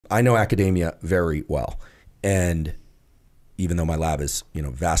I know academia very well. And even though my lab is,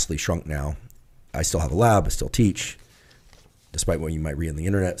 vastly shrunk now, I still have a lab, I still teach. Despite what you might read on the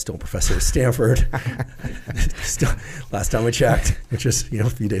internet, still a professor at Stanford. Still, last time I checked, which was a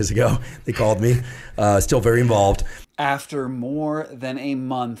few days ago, they called me. Still very involved. After more than a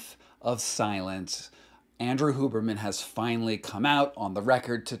month of silence, Andrew Huberman has finally come out on the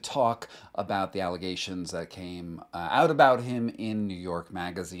record to talk about the allegations that came out about him in New York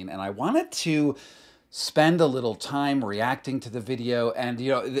Magazine. And I wanted to spend a little time reacting to the video. And,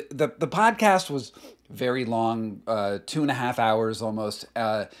 the podcast was very long, 2.5 hours almost.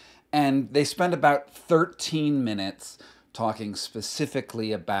 And they spent about 13 minutes talking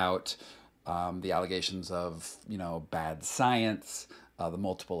specifically about the allegations of, bad science, the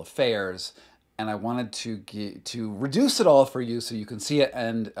multiple affairs. And I wanted to reduce it all for you so you can see it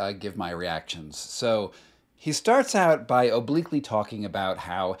and give my reactions. So he starts out by obliquely talking about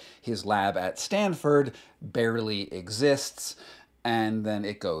how his lab at Stanford barely exists, and then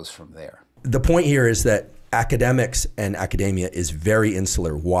it goes from there. The point here is that academics and academia is very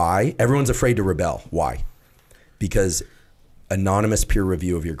insular. Why? Everyone's afraid to rebel. Why? Because anonymous peer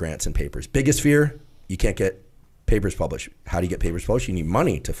review of your grants and papers. Biggest fear, you can't get papers published. How do you get papers published? You need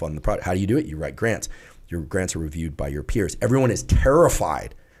money to fund the project. How do you do it? You write grants. Your grants are reviewed by your peers. Everyone is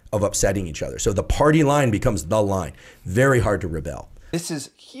terrified of upsetting each other. So the party line becomes the line. Very hard to rebel. This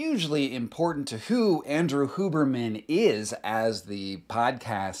is hugely important to who Andrew Huberman is as the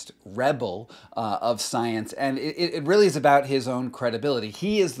podcast rebel of science. And it really is about his own credibility.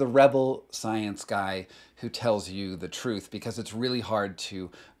 He is the rebel science guy who tells you the truth, because it's really hard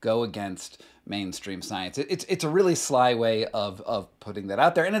to go against mainstream science. It's a really sly way of putting that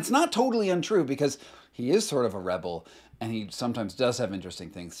out there. And it's not totally untrue, because he is sort of a rebel, and he sometimes does have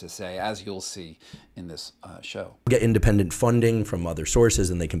interesting things to say, as you'll see in this show. Get independent funding from other sources,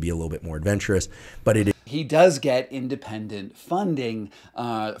 and they can be a little bit more adventurous. But he does get independent funding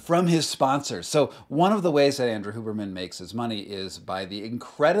from his sponsors. So one of the ways that Andrew Huberman makes his money is by the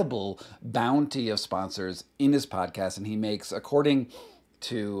incredible bounty of sponsors in his podcast. And he makes, according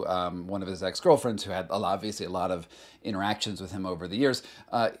to one of his ex-girlfriends who had obviously a lot of interactions with him over the years,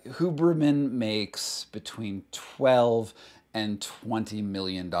 Huberman makes between $12 and $20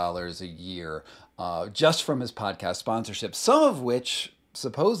 million a year just from his podcast sponsorship, some of which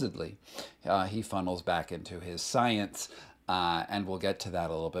supposedly he funnels back into his science. And we'll get to that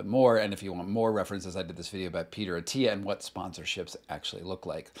a little bit more. And if you want more references, I did this video about Peter Attia and what sponsorships actually look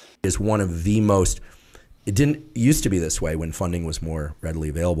like. Is one of the most, it didn't used to be this way when funding was more readily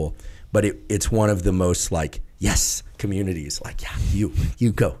available, but it's one of the most yes, communities, yeah,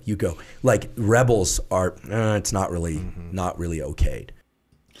 you go. Like rebels are, it's not really okayed.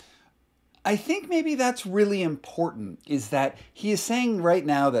 I think maybe that's really important, is that he is saying right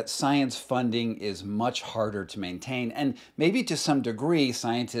now that science funding is much harder to maintain, and maybe to some degree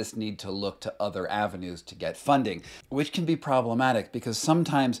scientists need to look to other avenues to get funding, which can be problematic because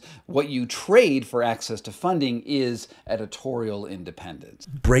sometimes what you trade for access to funding is editorial independence.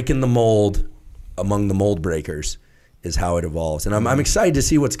 Breaking the mold among the mold breakers is how it evolves. And I'm excited to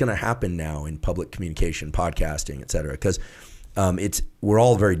see what's going to happen now in public communication, podcasting, et cetera, because we're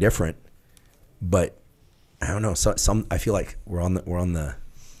all very different. But I don't know. I feel like we're on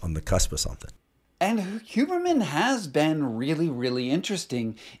the cusp of something. And Huberman has been really, really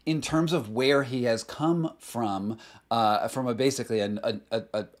interesting in terms of where he has come from basically an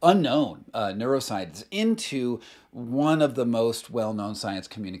unknown neuroscientist into one of the most well-known science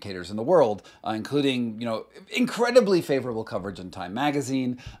communicators in the world, including incredibly favorable coverage in Time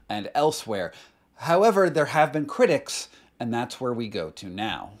magazine and elsewhere. However, there have been critics, and that's where we go to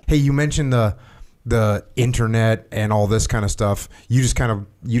now. Hey, you mentioned the internet and all this kind of stuff. You just kind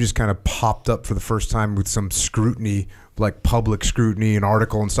of popped up for the first time with some scrutiny, like public scrutiny, an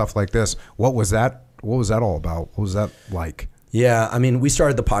article and stuff like this. What was that? What was that all about? What was that like? Yeah, I mean, we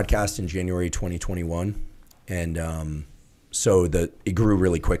started the podcast in January 2021, and so it grew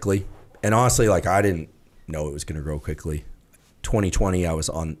really quickly. And honestly, I didn't know it was going to grow quickly.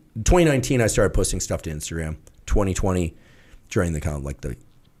 2019, I started posting stuff to Instagram. 2020, during the kind of the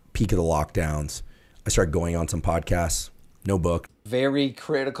peak of the lockdowns, I started going on some podcasts. No book. Very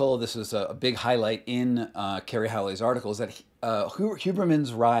critical. This was a big highlight in Kerry Howley's article, is that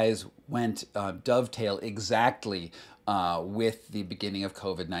Huberman's rise went dovetail exactly with the beginning of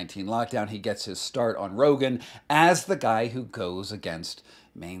COVID-19 lockdown. He gets his start on Rogan as the guy who goes against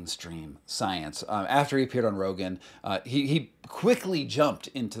mainstream science. After he appeared on Rogan, he quickly jumped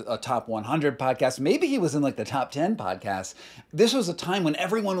into a top 100 podcast. Maybe he was in like the top 10 podcasts. This was a time when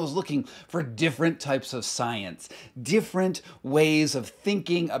everyone was looking for different types of science, different ways of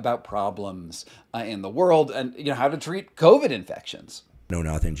thinking about problems in the world, and how to treat COVID infections. Know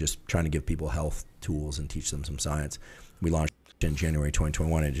nothing, just trying to give people health tools and teach them some science. We launched in January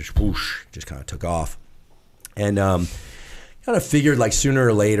 2021, and just whoosh, just kind of took off. And kind of figured like sooner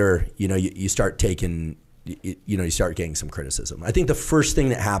or later, you start taking, you start getting some criticism. I think the first thing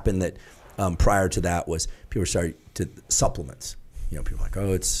that happened that prior to that was people started to supplements. People are like,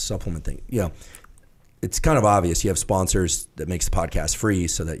 oh, it's a supplement thing. It's kind of obvious. You have sponsors that makes the podcast free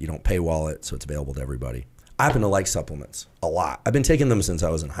so that you don't paywall it, so it's available to everybody. I happen to like supplements a lot. I've been taking them since I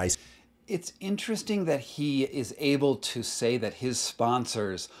was in high school. It's interesting that he is able to say that his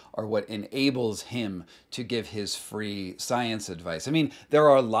sponsors are what enables him to give his free science advice. I mean, there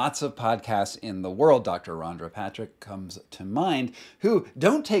are lots of podcasts in the world, Dr. Rhonda Patrick comes to mind, who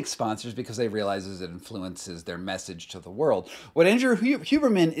don't take sponsors because they realize it influences their message to the world. What Andrew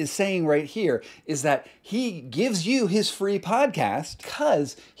Huberman is saying right here is that he gives you his free podcast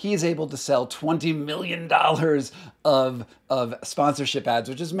because he is able to sell $20 million of sponsorship ads,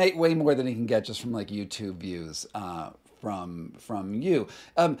 which is way more than he can get just from like YouTube views from you.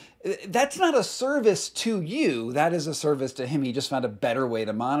 That's not a service to you. That is a service to him. He just found a better way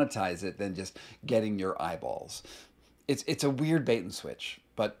to monetize it than just getting your eyeballs. It's a weird bait and switch,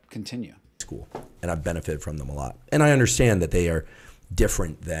 but continue. School, and I've benefited from them a lot. And I understand that they are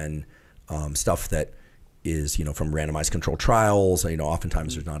different than stuff that is, from randomized controlled trials.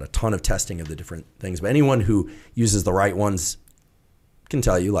 Oftentimes there's not a ton of testing of the different things, but anyone who uses the right ones can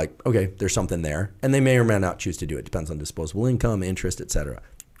tell you like, okay, there's something there, and they may or may not choose to do it. Depends on disposable income, interest, etc.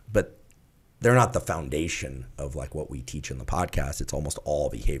 But they're not the foundation of like what we teach in the podcast. It's almost all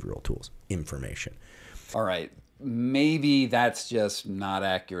behavioral tools, information. All right. Maybe that's just not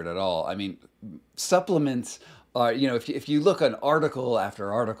accurate at all. I mean, supplements are, if you look at article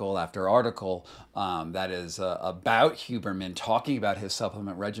after article after article that is about Huberman talking about his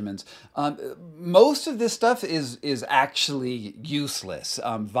supplement regimens, most of this stuff is actually useless.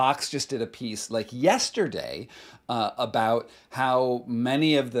 Vox just did a piece like yesterday about how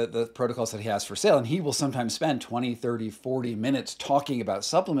many of the protocols that he has for sale, and he will sometimes spend 20, 30, 40 minutes talking about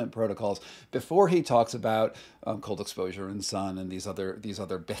supplement protocols before he talks about cold exposure and sun and these other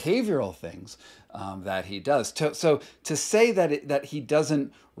behavioral things that he does. So to say that he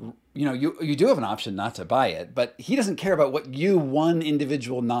doesn't, you do have an option not to buy it, but he doesn't care about what one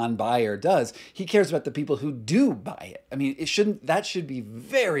individual non-buyer does. He cares about the people who do buy it. I mean, that should be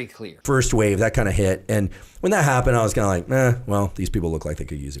very clear. First wave, that kind of hit. And when that happened, I was kind of like, well, these people look like they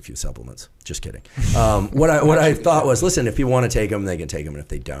could use a few supplements. Just kidding. What I thought was, listen, if people want to take them, they can take them. And if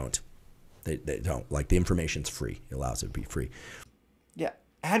they don't, they don't. Like, the information's free. It allows it to be free. Yeah.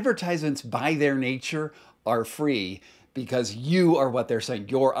 Advertisements by their nature are free because you are what they're saying.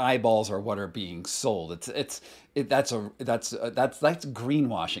 Your eyeballs are what are being sold. That's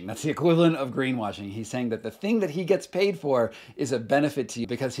greenwashing. That's the equivalent of greenwashing. He's saying that the thing that he gets paid for is a benefit to you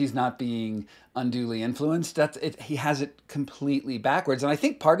because he's not being unduly influenced. He has it completely backwards. And I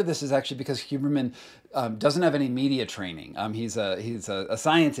think part of this is actually because Huberman doesn't have any media training. He's a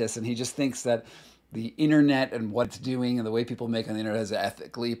scientist, and he just thinks that the internet and what it's doing and the way people make on the internet is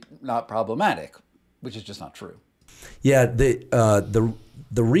ethically not problematic, which is just not true. Yeah, the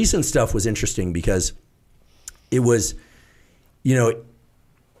recent stuff was interesting because it was, in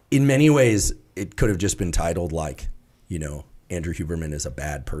many ways it could have just been titled like, Andrew Huberman is a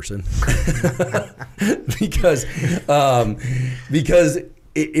bad person because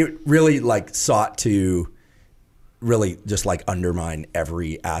it really like sought to really just like undermine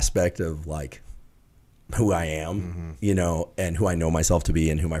every aspect of like who I am, and who I know myself to be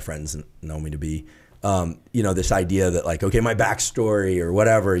and who my friends know me to be. This idea that like, okay, my backstory or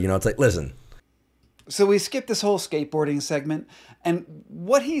whatever, it's like, listen. So we skipped this whole skateboarding segment, and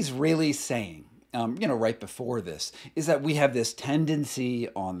what he's really saying, right before this, is that we have this tendency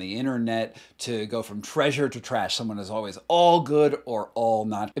on the internet to go from treasure to trash. Someone is always all good or all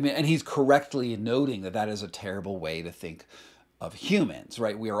not. And he's correctly noting that is a terrible way to think of humans,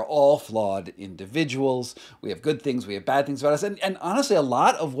 right? We are all flawed individuals. We have good things, we have bad things about us. And honestly, a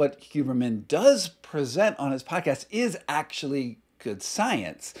lot of what Huberman does present on his podcast is actually good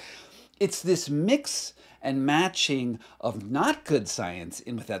science. It's this mix and matching of not good science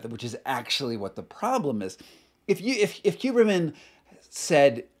in with that, which is actually what the problem is. If Huberman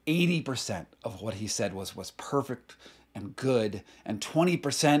said 80% of what he said was perfect and good, and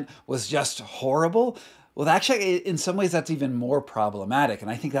 20% was just horrible, Well, actually, in some ways, that's even more problematic.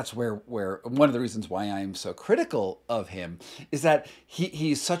 And I think that's where one of the reasons why I'm so critical of him is that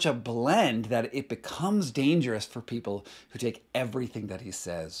he's such a blend that it becomes dangerous for people who take everything that he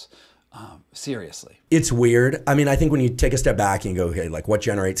says seriously. It's weird. I mean, I think when you take a step back and you go, okay, like what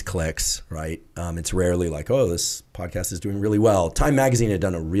generates clicks, right? It's rarely like, oh, this podcast is doing really well. Time Magazine had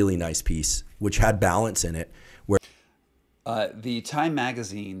done a really nice piece, which had balance in it. Where the Time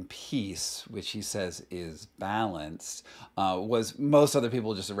Magazine piece, which he says is balanced, was most other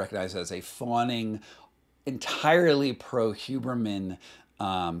people just recognize as a fawning, entirely pro-Huberman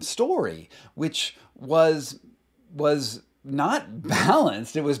story, which was not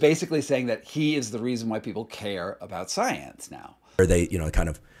balanced. It was basically saying that he is the reason why people care about science now. Where they, kind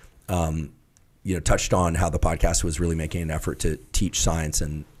of, touched on how the podcast was really making an effort to teach science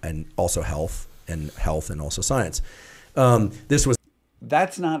and also health and also science.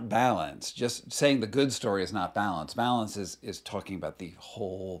 That's not balance. Just saying the good story is not balance. Balance is talking about the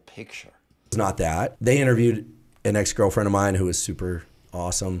whole picture. It's not that. They interviewed an ex-girlfriend of mine who was super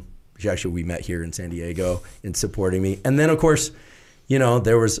awesome. Actually, we met here in San Diego in supporting me. And then, of course,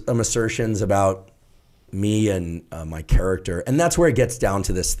 there was some assertions about me and my character. And that's where it gets down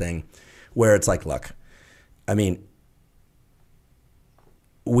to this thing where it's like, look, I mean,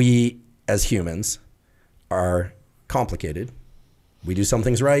 we as humans are complicated. We do some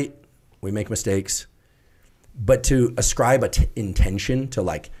things right. We make mistakes. But to ascribe intention to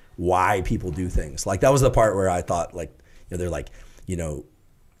like why people do things, like that was the part where I thought like, they're like,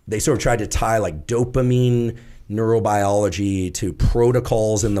 they sort of tried to tie like dopamine neurobiology to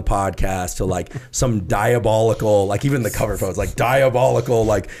protocols in the podcast to like some diabolical, like even the cover photo, like diabolical,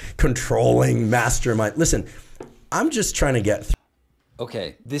 like controlling mastermind. Listen, I'm just trying to get through.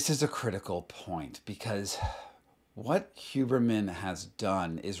 Okay, this is a critical point because what Huberman has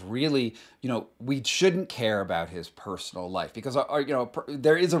done is really, we shouldn't care about his personal life because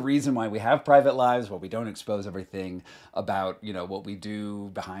there is a reason why we have private lives, where we don't expose everything about, what we do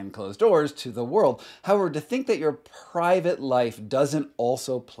behind closed doors to the world. However, to think that your private life doesn't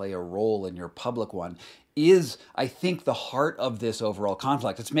also play a role in your public one is, I think, the heart of this overall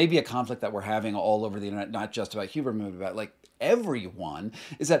conflict. It's maybe a conflict that we're having all over the internet, not just about Huberman, but about like everyone,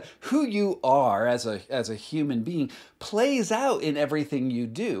 is that who you are as a human being plays out in everything you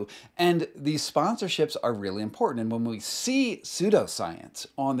do. And these sponsorships are really important. And when we see pseudoscience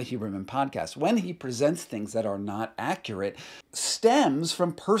on the Huberman podcast, when he presents things that are not accurate, stems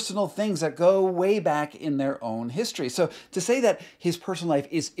from personal things that go way back in their own history. So to say that his personal life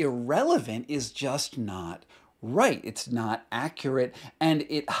is irrelevant is just not right. It's not accurate, and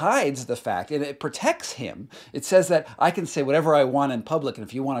it hides the fact, and it protects him. It says that I can say whatever I want in public, and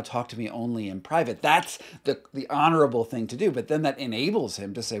if you want to talk to me only in private, that's the honorable thing to do. But then that enables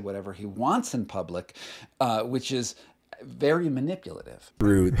him to say whatever he wants in public, which is very manipulative.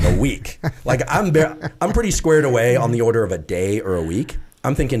 Through the week. Like I'm pretty squared away on the order of a day or a week.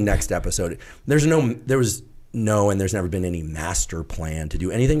 I'm thinking next episode. There was no, and there's never been any master plan to do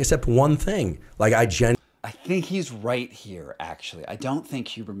anything except one thing. Like I think he's right here, actually. I don't think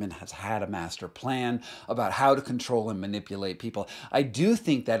Huberman has had a master plan about how to control and manipulate people. I do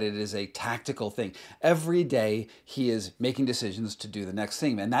think that it is a tactical thing. Every day he is making decisions to do the next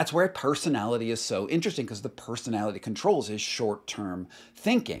thing. And that's where personality is so interesting, because the personality controls his short-term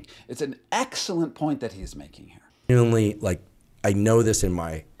thinking. It's an excellent point that he's making here. Genuinely, like, I know this in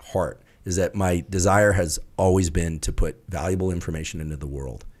my heart, is that my desire has always been to put valuable information into the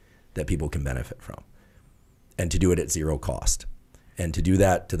world that people can benefit from, and to do it at zero cost, and to do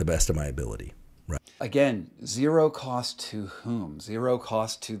that to the best of my ability. Right. Again, zero cost to whom? Zero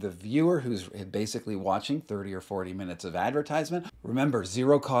cost to the viewer who's basically watching 30 or 40 minutes of advertisement. Remember,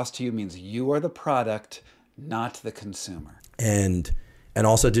 zero cost to you means you are the product, not the consumer. And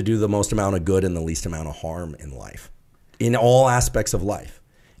also to do the most amount of good and the least amount of harm in life, in all aspects of life.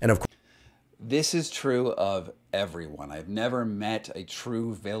 And of course, this is true of everyone. I've never met a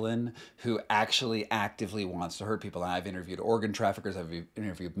true villain who actually actively wants to hurt people. And I've interviewed organ traffickers, I've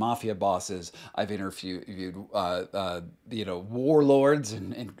interviewed mafia bosses, I've interviewed warlords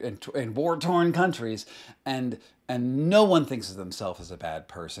in war-torn countries, and no one thinks of themselves as a bad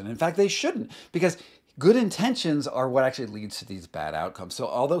person. In fact, they shouldn't, because good intentions are what actually leads to these bad outcomes. So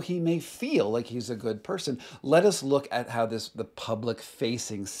although he may feel like he's a good person, let us look at how the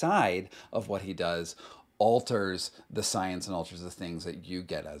public-facing side of what he does alters the science and alters the things that you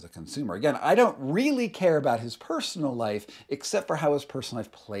get as a consumer. Again, I don't really care about his personal life, except for how his personal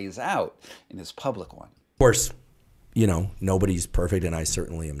life plays out in his public one. Of course, nobody's perfect, and I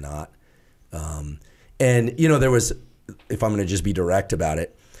certainly am not. And there was, if I'm going to just be direct about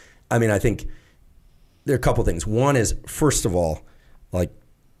it, I mean, I think there are a couple things. One is, first of all, like,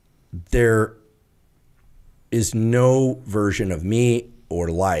 there is no version of me or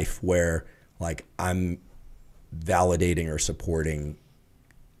life where like I'm validating or supporting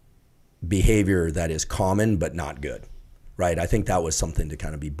behavior that is common but not good, right? I think that was something to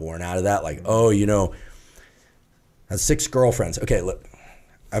kind of be born out of that. Like, oh, you know, I have 6 girlfriends. Okay, look,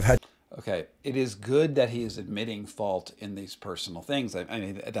 I've had. Okay, it is good that he is admitting fault in these personal things. I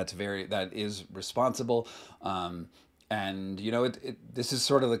mean, that is responsible. And you know, this is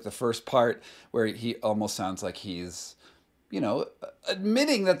sort of like the first part where he almost sounds like he's, you know,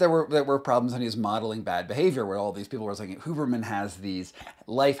 admitting that there were problems and he's modeling bad behavior. Where all these people were saying Huberman has these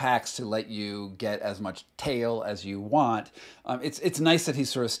life hacks to let you get as much tail as you want. It's nice that he's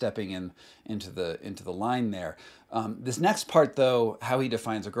sort of stepping into the line there. This next part, though, how he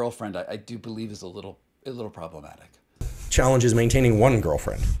defines a girlfriend, I do believe is a little problematic. Challenge is maintaining one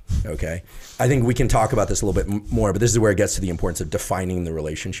girlfriend. Okay, I think we can talk about this a little bit more, but this is where it gets to the importance of defining the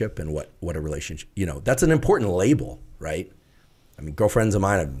relationship and what a relationship. You know, that's an important label, right? I mean, girlfriends of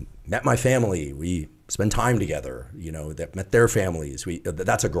mine have met my family. We spend time together. You know, that met their families.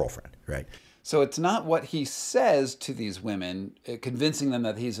 That's a girlfriend, right? So it's not what he says to these women, convincing them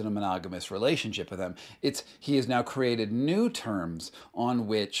that he's in a monogamous relationship with them. It's he has now created new terms on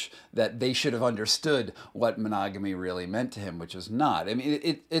which that they should have understood what monogamy really meant to him, which is not. I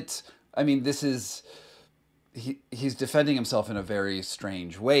mean, this is he's defending himself in a very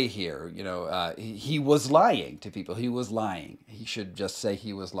strange way here. You know, he was lying to people. He was lying. He should just say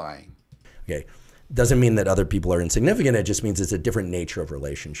he was lying. Okay, doesn't mean that other people are insignificant. It just means it's a different nature of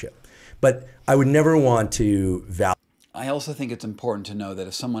relationship. But I would never want to validate. I also think it's important to know that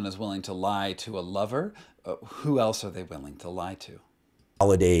if someone is willing to lie to a lover, who else are they willing to lie to?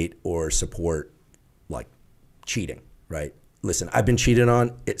 Validate or support, like, cheating, right? Listen, I've been cheated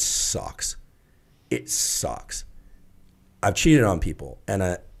on. It sucks. It sucks. I've cheated on people, and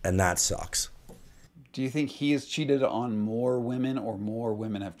that sucks. Do you think he has cheated on more women, or more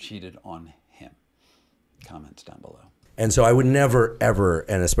women have cheated on him? Comments down below. And so I would never, ever,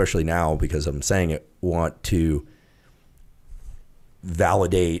 and especially now because I'm saying it, want to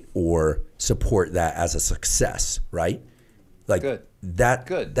validate or support that as a success, right? Like Good.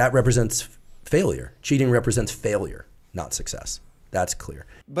 That represents failure. Cheating represents failure, not success. That's clear.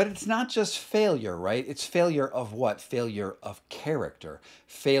 But it's not just failure, right? It's failure of what? Failure of character.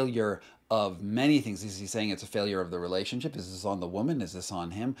 Failure of many things. Is he saying it's a failure of the relationship? Is this on the woman? Is this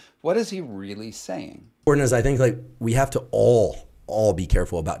on him? What is he really saying? Important is I think like we have to all be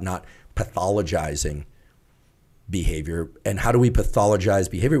careful about not pathologizing behavior. And how do we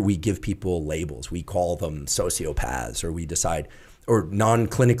pathologize behavior? We give people labels. We call them sociopaths, or we decide, or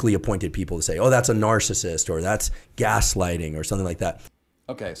non-clinically appointed people to say, oh, that's a narcissist, or that's gaslighting, or something like that.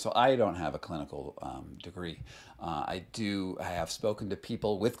 Okay, so I don't have a clinical degree. I have spoken to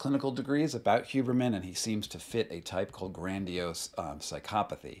people with clinical degrees about Huberman, and he seems to fit a type called grandiose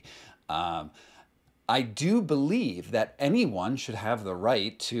psychopathy. I do believe that anyone should have the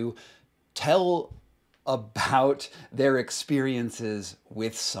right to tell about their experiences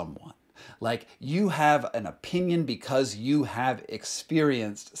with someone. Like, you have an opinion because you have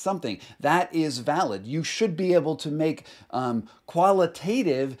experienced something. That is valid. You should be able to make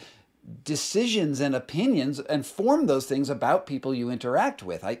qualitative decisions and opinions and form those things about people you interact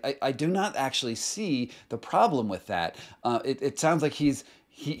with. I do not actually see the problem with that. It sounds like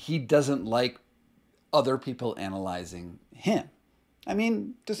he doesn't like other people analyzing him. I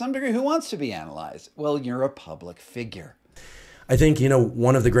mean, to some degree, who wants to be analyzed? Well, you're a public figure. I think, you know,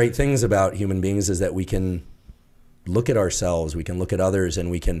 one of the great things about human beings is that we can look at ourselves, we can look at others, and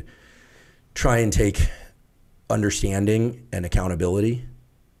we can try and take understanding and accountability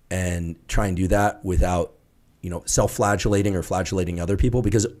and try and do that without, you know, self-flagellating or flagellating other people,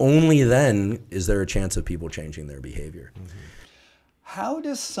 because only then is there a chance of people changing their behavior. Mm-hmm. How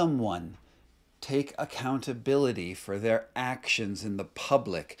does someone take accountability for their actions in the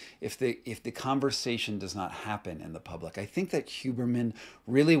public if the conversation does not happen in the public? I think that Huberman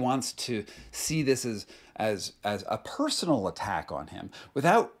really wants to see this as a personal attack on him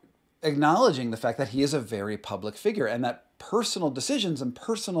without acknowledging the fact that he is a very public figure, and that personal decisions and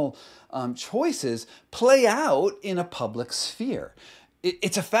personal choices play out in a public sphere.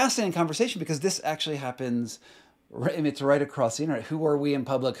 It's a fascinating conversation because this actually happens. It's right across the internet. Who are we in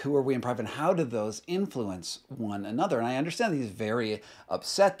public? Who are we in private? And how do those influence one another? And I understand that he's very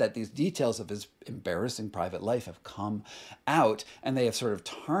upset that these details of his embarrassing private life have come out, and they have sort of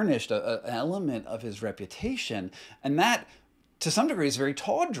tarnished an element of his reputation. And that, to some degree, is very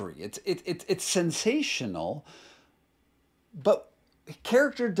tawdry. It's sensational, but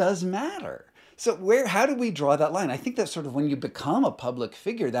character does matter. So how do we draw that line? I think that sort of when you become a public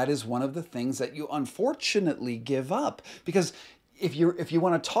figure, that is one of the things that you unfortunately give up. Because if you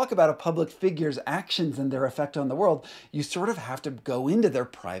want to talk about a public figure's actions and their effect on the world, you sort of have to go into their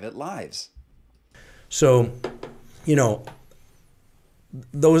private lives. So, you know,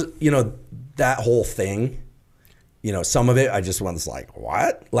 those, you know, that whole thing, you know, some of it I just was like,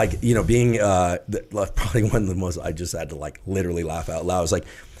 what? Like, you know, being probably one of the most, I just had to like literally laugh out loud. It was like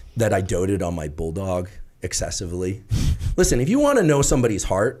that I doted on my bulldog excessively. Listen, if you want to know somebody's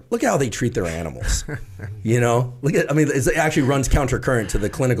heart, look at how they treat their animals. You know, I mean, it actually runs countercurrent to the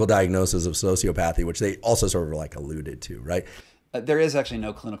clinical diagnosis of sociopathy, which they also sort of like alluded to, right? There is actually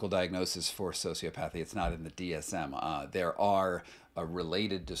no clinical diagnosis for sociopathy. It's not in the DSM. There are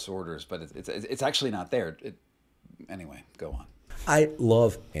related disorders, but it's actually not there. Anyway, go on. I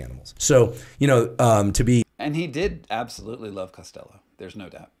love animals. So, you know, And he did absolutely love Costello. There's no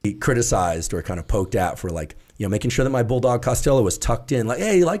doubt. He criticized or kind of poked at for like, you know, making sure that my bulldog Costello was tucked in. Like,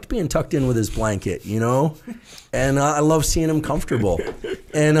 hey, he liked being tucked in with his blanket, you know? And I love seeing him comfortable.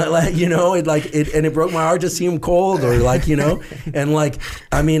 And like, you know, it broke my heart to see him cold or like, you know? And like,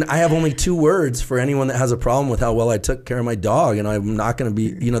 I mean, I have only 2 words for anyone that has a problem with how well I took care of my dog. And I'm not going to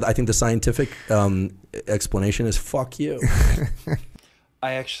be, you know, I think the scientific explanation is fuck you.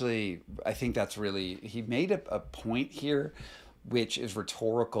 I think that's really, he made a point here which is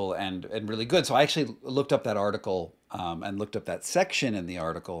rhetorical and really good. So I actually looked up that article and looked up that section in the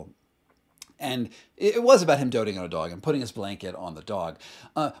article. And it was about him doting on a dog and putting his blanket on the dog.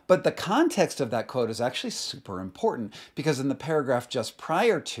 But the context of that quote is actually super important because in the paragraph just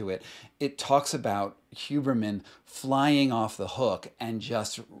prior to it, it talks about Huberman flying off the hook and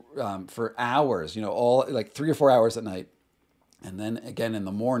just for hours, you know, all like 3 or 4 hours at night. And then again in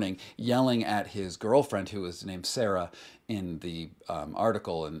the morning, yelling at his girlfriend, who is named Sarah in the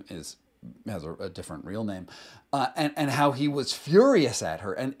article and has a different real name, and how he was furious at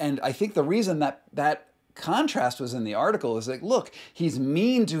her. And I think the reason that contrast was in the article is like, look, he's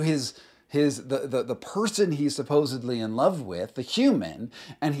mean to the person he's supposedly in love with, the human,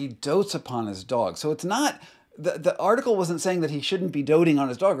 and he dotes upon his dog. So it's not... The article wasn't saying that he shouldn't be doting on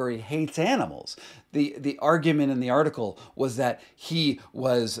his dog or he hates animals. The argument in the article was that he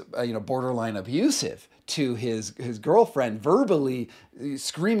was borderline abusive to his girlfriend, verbally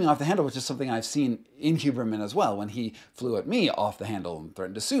screaming off the handle, which is something I've seen in Huberman as well. When he flew at me off the handle and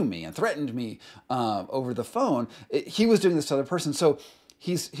threatened to sue me and threatened me over the phone, he was doing this to other person. So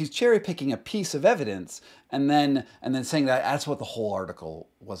he's cherry picking a piece of evidence and then saying that that's what the whole article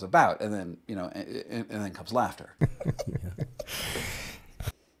was about, and then and then comes laughter.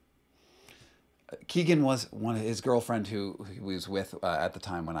 Keegan was his girlfriend who he was with at the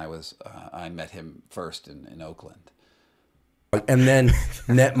time when I met him first in Oakland. And then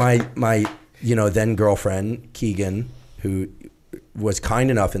met my then girlfriend Keegan, who was kind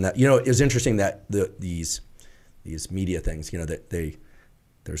enough in that it was interesting that these media things that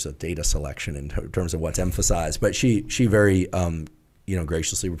there's a data selection in terms of what's emphasized, but she very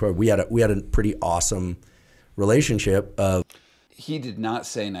graciously reported we had a pretty awesome relationship. He did not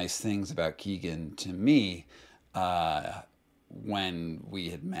say nice things about Keegan to me when we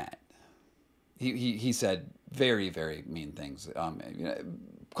had met. He said very, very mean things.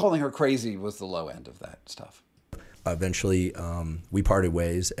 Calling her crazy was the low end of that stuff. Eventually, we parted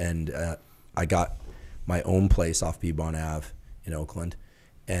ways, and I got my own place off Beebon Ave in Oakland.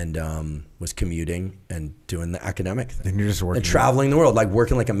 And was commuting and doing the academic thing. And you're just working. And traveling the world, like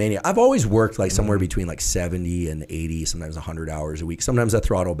working like a maniac. I've always worked like somewhere between like 70 and 80, sometimes 100 hours a week. Sometimes I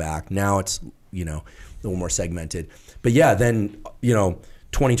throttle back. Now it's, a little more segmented. But yeah, then,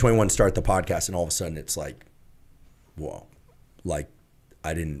 2021 start the podcast and all of a sudden it's like, whoa. Like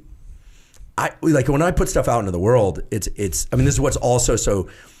when I put stuff out into the world, it's this is what's also so,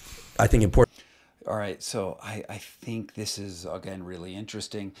 I think, important. All right, so I think this is, again, really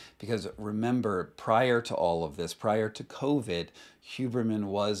interesting because remember, prior to all of this, prior to COVID, Huberman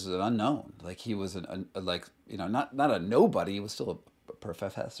was an unknown. Like he was not a nobody. He was still a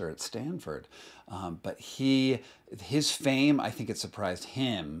professor at Stanford, but his fame, I think it surprised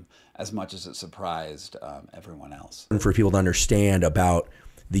him as much as it surprised everyone else. And for people to understand about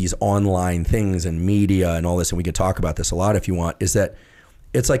these online things and media and all this, and we could talk about this a lot if you want, is that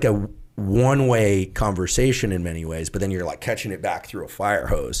it's like a one-way conversation in many ways, but then you're like catching it back through a fire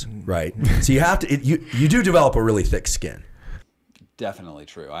hose, right? So you have to, you do develop a really thick skin. Definitely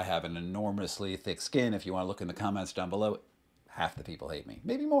true. I have an enormously thick skin. If you want to look in the comments down below, half the people hate me,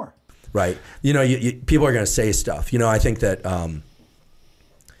 maybe more. Right. People are going to say stuff. I think that.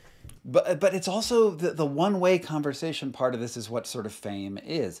 But it's also the one-way conversation part of this is what sort of fame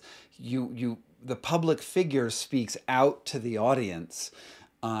is. You the public figure speaks out to the audience,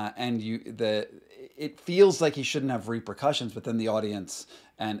 and it feels like he shouldn't have repercussions, but then the audience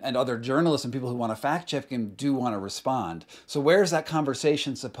and other journalists and people who want to fact check him do want to respond. So where's that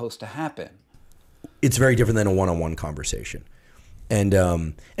conversation supposed to happen? It's very different than a one-on-one conversation. And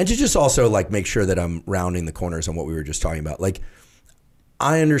to just also like make sure that I'm rounding the corners on what we were just talking about. Like,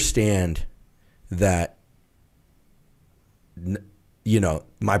 I understand that, you know,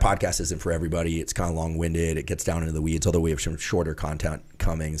 my podcast isn't for everybody. It's kind of long-winded. It gets down into the weeds, although we have some shorter content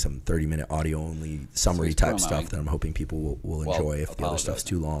coming, some 30-minute audio-only summary type stuff that I'm hoping people will enjoy if the other stuff's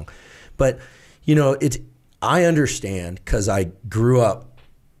too long. But, you know, I understand because I grew up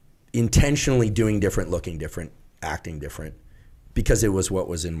intentionally doing different, looking different, acting different, because it was what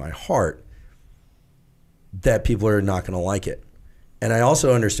was in my heart, that people are not going to like it. And I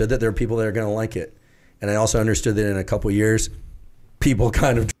also understood that there are people that are going to like it. And I also understood that in a couple of years, people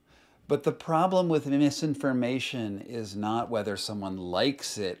kind of... But the problem with misinformation is not whether someone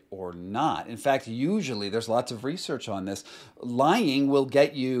likes it or not. In fact, usually, there's lots of research on this, lying will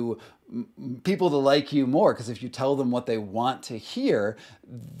get you people to like you more, because if you tell them what they want to hear,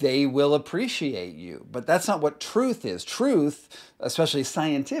 they will appreciate you. But that's not what truth is. Truth, especially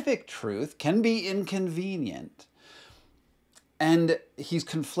scientific truth, can be inconvenient. And he's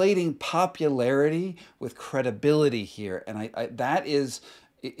conflating popularity with credibility here. And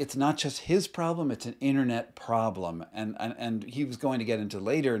it's not just his problem, it's an internet problem. And he was going to get into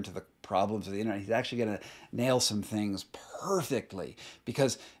later into the problems of the internet. He's actually going to nail some things perfectly,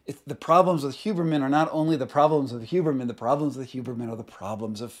 because the problems with Huberman are not only the problems of Huberman, the problems of Huberman are the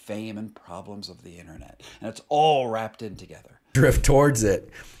problems of fame and problems of the internet. And it's all wrapped in together. Drift towards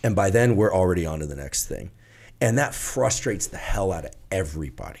it. And by then we're already on to the next thing. And that frustrates the hell out of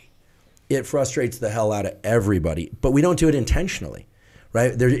everybody. It frustrates the hell out of everybody, but we don't do it intentionally,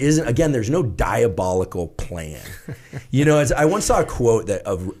 right? There's no diabolical plan. You know, I once saw a quote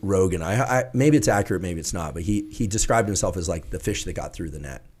of Rogan. Maybe it's accurate, maybe it's not, but he described himself as like the fish that got through the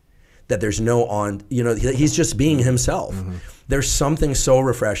net. That there's he's just being himself. Mm-hmm. There's something so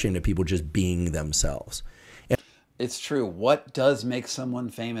refreshing to people just being themselves. It's true. What does make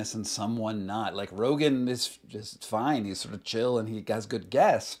someone famous and someone not? Like, Rogan is just fine. He's sort of chill and he has good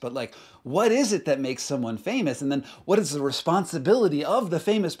guests. But like, what is it that makes someone famous? And then what is the responsibility of the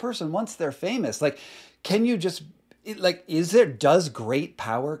famous person once they're famous? Like, can you just... does great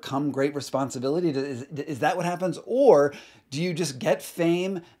power come great responsibility? Is that what happens? Or do you just get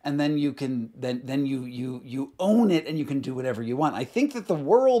fame and then you can then you own it and you can do whatever you want? I think that the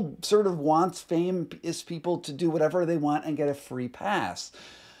world sort of wants famous people to do whatever they want and get a free pass.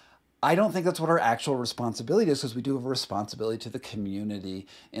 I don't think that's what our actual responsibility is, because we do have a responsibility to the community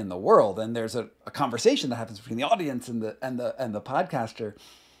in the world. And there's a conversation that happens between the audience and the podcaster.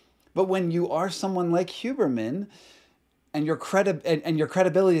 But when you are someone like Huberman, and your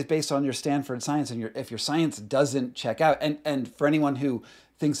credibility is based on your Stanford science, and if your science doesn't check out, and for anyone who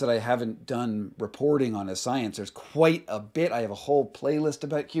thinks that I haven't done reporting on his science, there's quite a bit. I have a whole playlist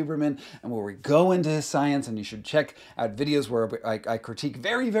about Huberman, and where we go into his science, and you should check out videos where I critique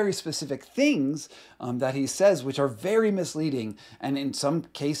very, very specific things that he says, which are very misleading and in some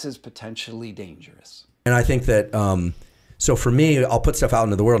cases potentially dangerous. And I think that... So for me, I'll put stuff out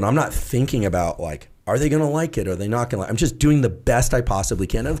into the world, and I'm not thinking about like, are they going to like it? Or are they not going to like it? I'm just doing the best I possibly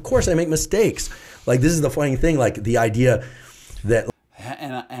can. And of course I make mistakes. Like, this is the funny thing, like the idea that...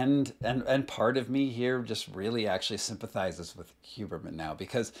 And part of me here just really actually sympathizes with Huberman now,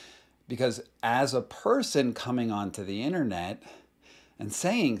 because as a person coming onto the internet and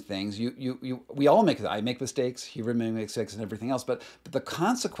saying things, we all I make mistakes, Huberman makes mistakes and everything else, but the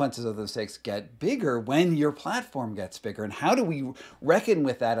consequences of those mistakes get bigger when your platform gets bigger. And how do we reckon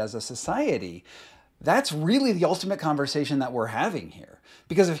with that as a society? That's really the ultimate conversation that we're having here.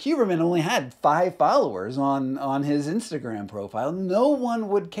 Because if Huberman only had 5 followers on his Instagram profile, no one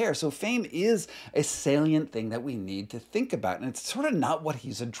would care. So fame is a salient thing that we need to think about. And it's sort of not what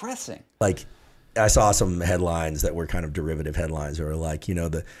he's addressing. Like, I saw some headlines that were kind of derivative headlines, or like, you know,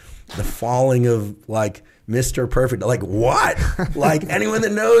 the falling of like Mr. Perfect. Like, what? Like, anyone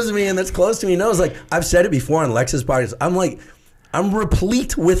that knows me and that's close to me knows, like, I've said it before on Lex's podcast. I'm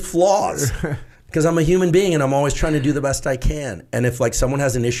replete with flaws because I'm a human being and I'm always trying to do the best I can. And if like someone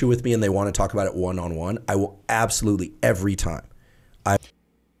has an issue with me and they want to talk about it one-on-one, I will absolutely, every time.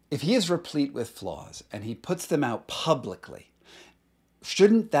 If he is replete with flaws and he puts them out publicly,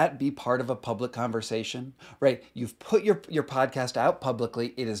 shouldn't that be part of a public conversation, right? You've put your podcast out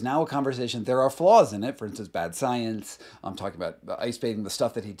publicly. It is now a conversation. There are flaws in it. For instance, bad science. I'm talking about ice bathing, the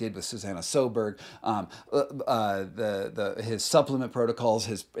stuff that he did with Susanna Soberg, his supplement protocols,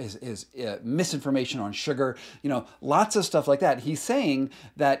 his misinformation on sugar, lots of stuff like that. He's saying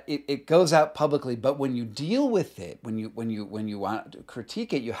that it goes out publicly, but when you deal with it, when you want to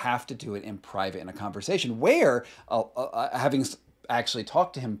critique it, you have to do it in private, in a conversation where, having actually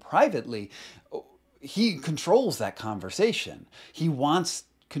talk to him privately, he controls that conversation. He wants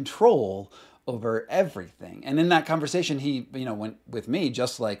control over everything. And in that conversation, he, went with me,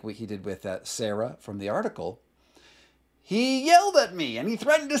 just like what he did with Sarah from the article. He yelled at me and he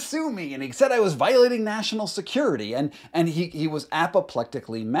threatened to sue me and he said I was violating national security, and he was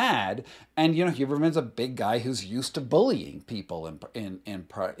apoplectically mad. And Huberman's a big guy who's used to bullying people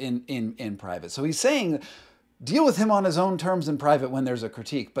in private. So he's saying, deal with him on his own terms in private when there's a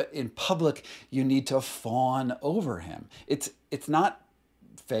critique, but in public you need to fawn over him. It's not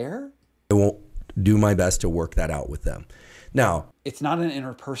fair. I won't do my best to work that out with them. Now, it's not an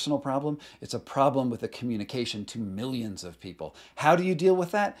interpersonal problem. It's a problem with the communication to millions of people. How do you deal with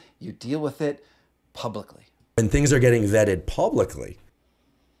that? You deal with it publicly. When things are getting vetted publicly,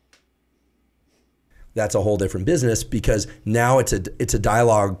 that's a whole different business, because now it's a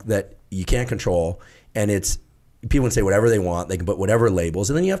dialogue that you can't control, and people can say whatever they want. They can put whatever labels.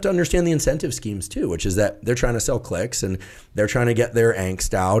 And then you have to understand the incentive schemes too, which is that they're trying to sell clicks and they're trying to get their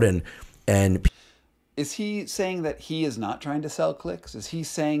angst out. And is he saying that he is not trying to sell clicks? Is he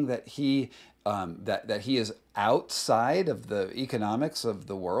saying that he that he is outside of the economics of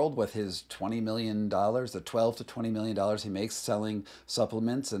the world with his $20 million, the $12 to $20 million he makes selling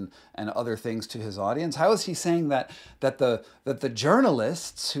supplements and other things to his audience? How is he saying that the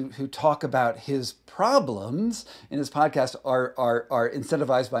journalists who talk about his problems in his podcast are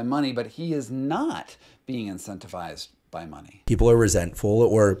incentivized by money, but he is not being incentivized by money? People are resentful,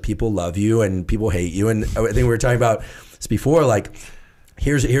 or people love you and people hate you. And I think we were talking about this before, like,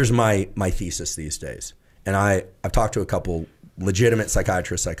 here's my thesis these days. And I've talked to a couple legitimate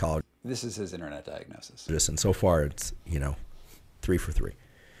psychiatrists, psychologists. This is his internet diagnosis. And so far it's, 3 for 3.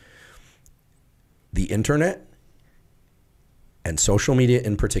 The internet, and social media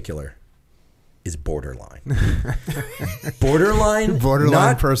in particular, is borderline. borderline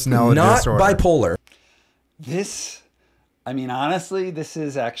not, personality not disorder. Bipolar. Honestly, this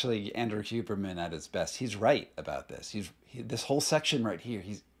is actually Andrew Huberman at his best. He's right about this. This whole section right here,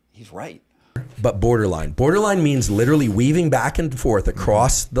 he's right. But borderline. Borderline means literally weaving back and forth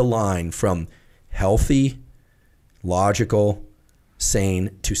across the line from healthy, logical,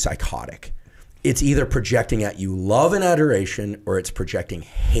 sane to psychotic. It's either projecting at you love and adoration, or it's projecting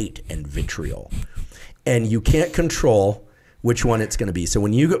hate and vitriol. And you can't control which one it's going to be. So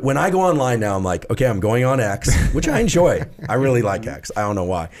when I go online now, I'm like, okay, I'm going on X, which I enjoy. I really like X. I don't know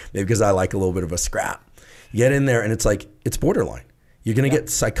why. Maybe because I like a little bit of a scrap. You get in there and it's like, it's borderline. You're going to get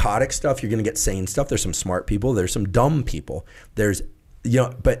psychotic stuff. You're going to get sane stuff. There's some smart people. There's some dumb people.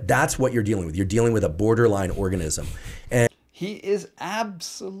 But that's what you're dealing with. You're dealing with a borderline organism. And he is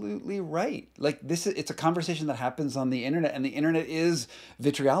absolutely right. Like, it's a conversation that happens on the internet, and the internet is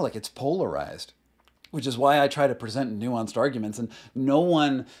vitriolic. It's polarized, which is why I try to present nuanced arguments. And no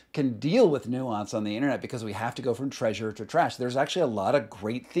one can deal with nuance on the internet because we have to go from treasure to trash. There's actually a lot of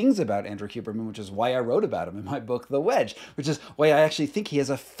great things about Andrew Huberman, which is why I wrote about him in my book, The Wedge, which is why I actually think he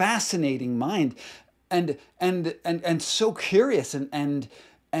has a fascinating mind and so curious and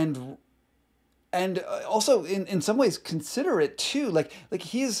also in some ways considerate too. Like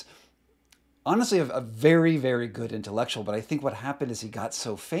he's honestly a very, very good intellectual, but I think what happened is he got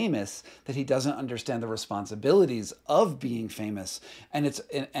so famous that he doesn't understand the responsibilities of being famous, and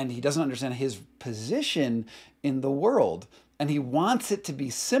he doesn't understand his position in the world, and he wants it to be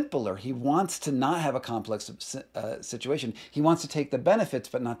simpler. He wants to not have a complex situation. He wants to take the benefits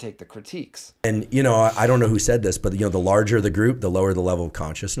but not take the critiques. And I don't know who said this, but the larger the group, the lower the level of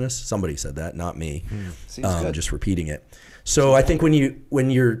consciousness. Somebody said that, not me. Seems good. Just repeating it. So I think when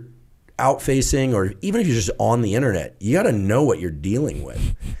you're out-facing, or even if you're just on the internet, you got to know what you're dealing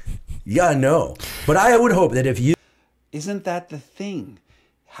with. You got to know. But I would hope that isn't that the thing?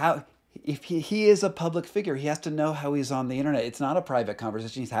 If he is a public figure, he has to know how he's on the internet. It's not a private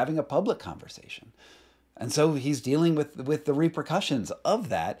conversation. He's having a public conversation. And so he's dealing with the repercussions of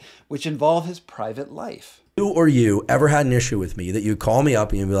that, which involve his private life. You ever had an issue with me that you call me up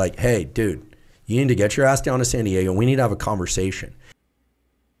and you'd be like, hey, dude, you need to get your ass down to San Diego and we need to have a conversation.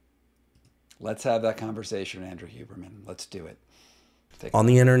 Let's have that conversation, Andrew Huberman. Let's do it. On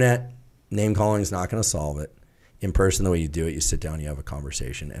the internet, name calling is not going to solve it. In person, the way you do it, you sit down, you have a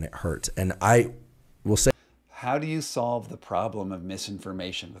conversation, and it hurts. And I will say, how do you solve the problem of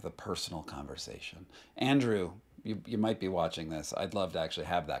misinformation with a personal conversation? Andrew, you might be watching this. I'd love to actually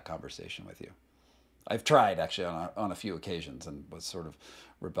have that conversation with you. I've tried actually on a few occasions and was sort of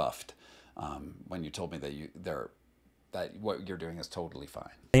rebuffed when you told me that what you're doing is totally fine.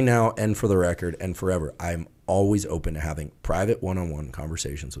 now and for the record and forever, I'm always open to having private one-on-one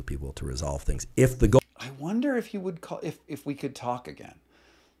conversations with people to resolve things. If the I wonder if you would call if we could talk again.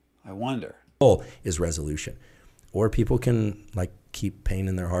 I wonder. goal is resolution, or people can like keep pain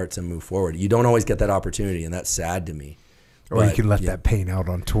in their hearts and move forward. You don't always get that opportunity, and that's sad to me. Or you can let that pain out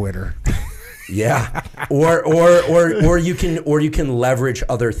on Twitter. Yeah, or you can leverage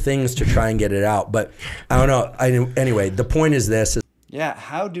other things to try and get it out. But I don't know. Anyway, the point is this: yeah,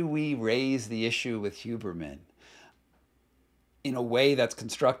 how do we raise the issue with Huberman in a way that's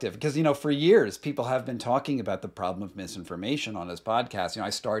constructive? Because, you know, for years people have been talking about the problem of misinformation on his podcast. You know,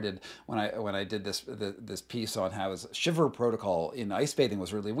 I started when I did this piece on how his shiver protocol in ice bathing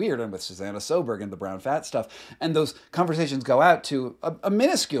was really weird, and with Susanna Soberg and the brown fat stuff, and those conversations go out to a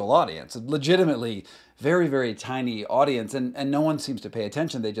minuscule audience, a legitimately very, very tiny audience, and no one seems to pay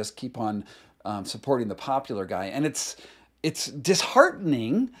attention. They just keep on supporting the popular guy, and it's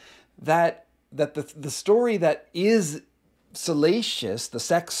disheartening that the story that is salacious, the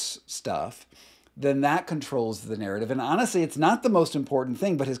sex stuff, then that controls the narrative. And honestly, it's not the most important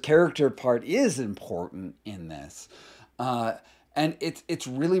thing, but his character part is important in this. And it's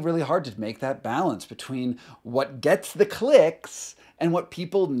really, really hard to make that balance between what gets the clicks and what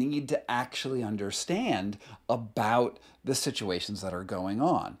people need to actually understand about the situations that are going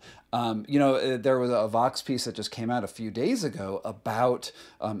on. You know, there was a Vox piece that just came out a few days ago about,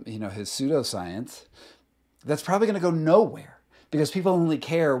 you know, his pseudoscience. That's probably going to go nowhere because people only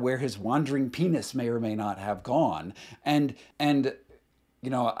care where his wandering penis may or may not have gone. And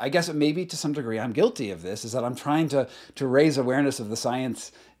you know, I guess maybe to some degree I'm guilty of this, is that I'm trying to raise awareness of the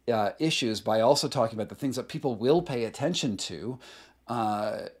science issues by also talking about the things that people will pay attention to.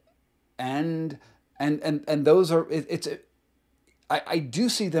 And those are, I do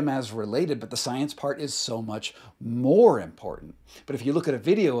see them as related, but the science part is so much more important. But if you look at a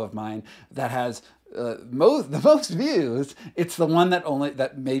video of mine that has the most views, it's the one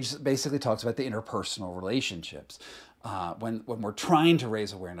that basically talks about the interpersonal relationships. When we're trying to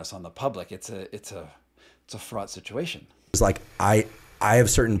raise awareness on the public, it's a fraught situation. it's like I have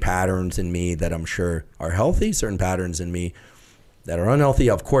certain patterns in me that I'm sure are healthy, certain patterns in me that are unhealthy.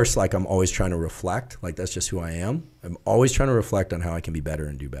 Of course, like I'm always trying to reflect, like that's just who I am. I'm always trying to reflect on how I can be better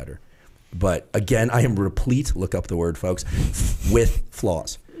and do better. But again, I am replete, look up the word, folks, with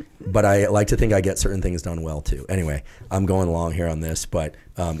flaws. But I like to think I get certain things done well too. Anyway, I'm going long here on this, but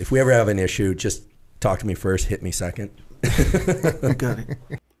if we ever have an issue, just talk to me first, hit me second. You got it.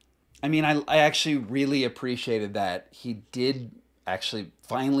 I mean, I actually really appreciated that he did actually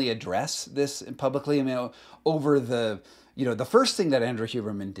finally address this publicly. I mean, over the first thing that Andrew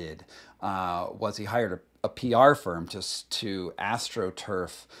Huberman did was he hired a PR firm to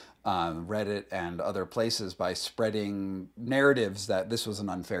astroturf Reddit and other places by spreading narratives that this was an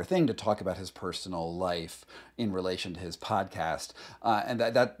unfair thing to talk about his personal life in relation to his podcast. And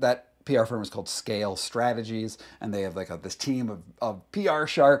that PR firm is called Scale Strategies, and they have like this team of PR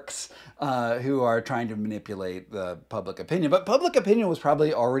sharks who are trying to manipulate the public opinion. But public opinion was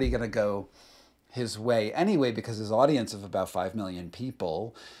probably already going to go his way anyway, because his audience of about 5 million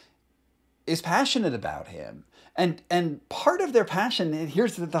people is passionate about him. And part of their passion, and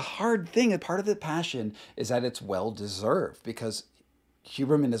here's the hard thing, part of the passion is that it's well-deserved, because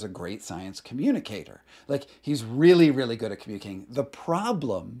Huberman is a great science communicator. Like, he's really, really good at communicating. The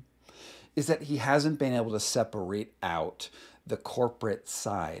problem is that he hasn't been able to separate out the corporate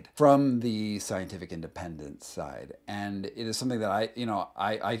side from the scientific independence side. And it is something that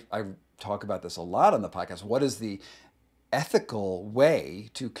I talk about this a lot on the podcast. What is the ethical way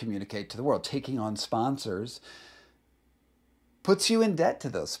to communicate to the world? Taking on sponsors puts you in debt to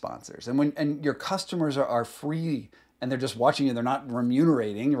those sponsors. And your customers are free and they're just watching you, they're not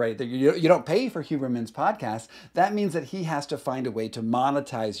remunerating, right? You don't pay for Huberman's podcast. That means that he has to find a way to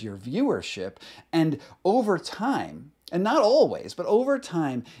monetize your viewership. And over time, and not always, but over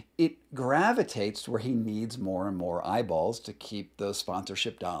time, it gravitates to where he needs more and more eyeballs to keep those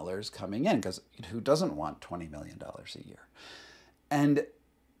sponsorship dollars coming in, because who doesn't want $20 million a year? And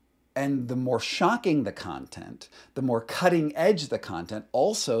the more shocking the content, the more cutting edge the content,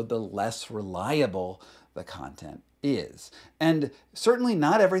 also the less reliable the content is. And certainly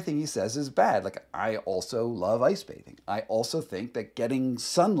not everything he says is bad. Like, I also love ice bathing. I also think that getting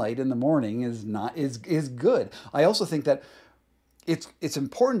sunlight in the morning is good. I also think that it's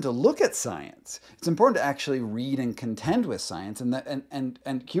important to look at science. It's important to actually read and contend with science, and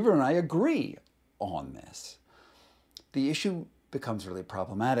Huberman and I agree on this. The issue becomes really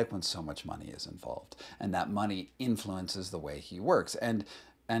problematic when so much money is involved, and that money influences the way he works. And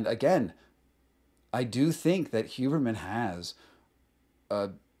again, I do think that Huberman has,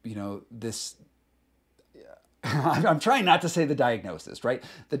 this. I'm trying not to say the diagnosis, right?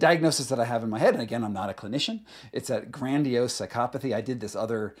 The diagnosis that I have in my head, and again, I'm not a clinician, it's that grandiose psychopathy. I did this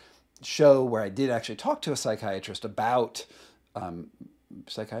other show where I did actually talk to a psychiatrist about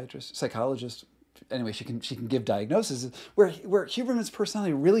psychologist. Anyway, she can give diagnoses where Huberman's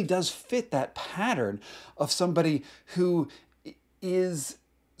personality really does fit that pattern of somebody who is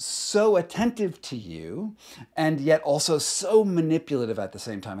so attentive to you and yet also so manipulative at the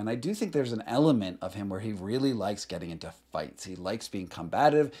same time. And I do think there's an element of him where he really likes getting into fights. He likes being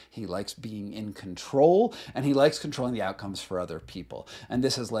combative, he likes being in control, and he likes controlling the outcomes for other people. And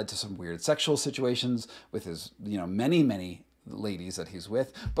this has led to some weird sexual situations with his, many ladies that he's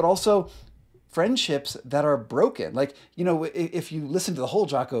with, but also friendships that are broken. Like, if you listen to the whole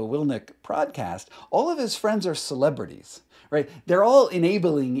Jocko Willink podcast, all of his friends are celebrities, right? They're all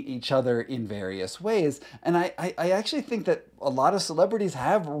enabling each other in various ways. And I actually think that a lot of celebrities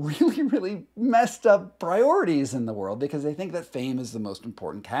have really, really messed up priorities in the world because they think that fame is the most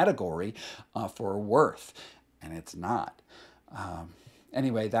important category for worth. And it's not.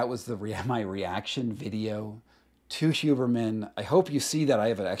 Anyway, that was my reaction video to Huberman. I hope you see that I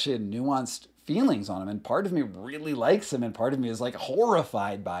have actually nuanced feelings on him, and part of me really likes him and part of me is like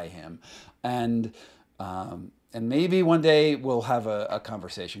horrified by him, and maybe one day we'll have a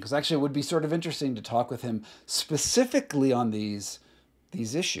conversation, because actually it would be sort of interesting to talk with him specifically on these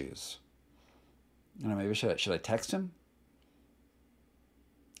issues. Maybe should I text him?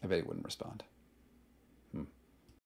 I bet he wouldn't respond.